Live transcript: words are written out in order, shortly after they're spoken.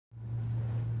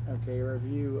Okay,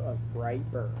 review of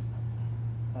Brightburn.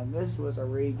 And this was a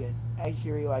really good. I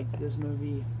actually really liked this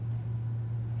movie.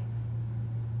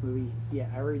 Yeah,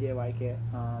 I really did like it.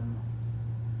 I'm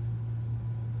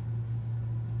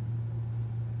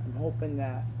hoping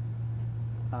that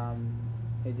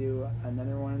they do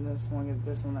another one in this one, because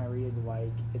this one I really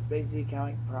like. It's basically kind of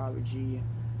like Prodigy,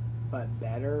 but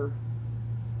better.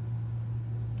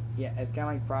 Yeah, it's kind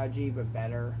of like Prodigy, but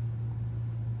better.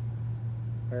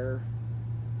 Here.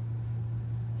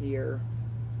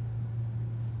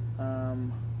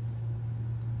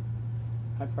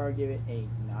 I'd probably give it a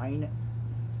 9.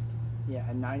 Yeah,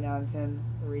 a 9 out of 10.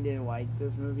 Really did like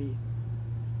this movie.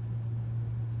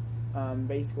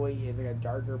 Basically, it's like a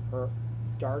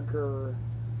darker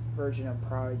version of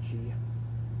Prodigy.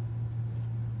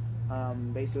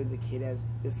 Basically,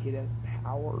 this kid has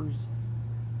powers,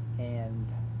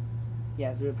 and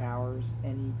yeah, superpowers,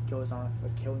 and he goes on a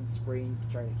killing spree and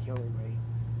try to kill everybody,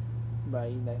 but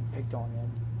he then picked on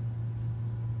him.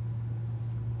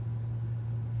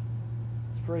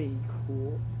 It's pretty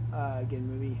cool. Good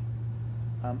movie.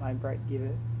 I'd give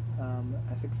it a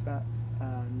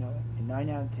 9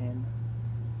 out of 10,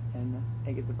 and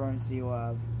it gets the bonus deal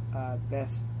of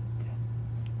best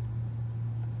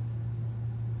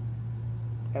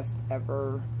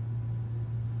ever.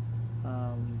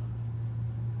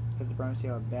 Gets the bonus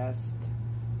deal of best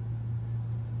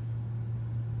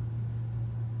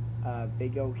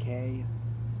big okay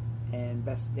and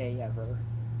best day ever.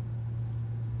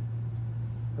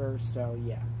 So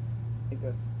yeah, I think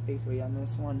that's basically on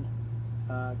this one.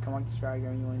 Come on, subscribe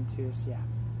if you want to. So yeah,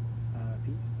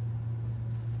 peace.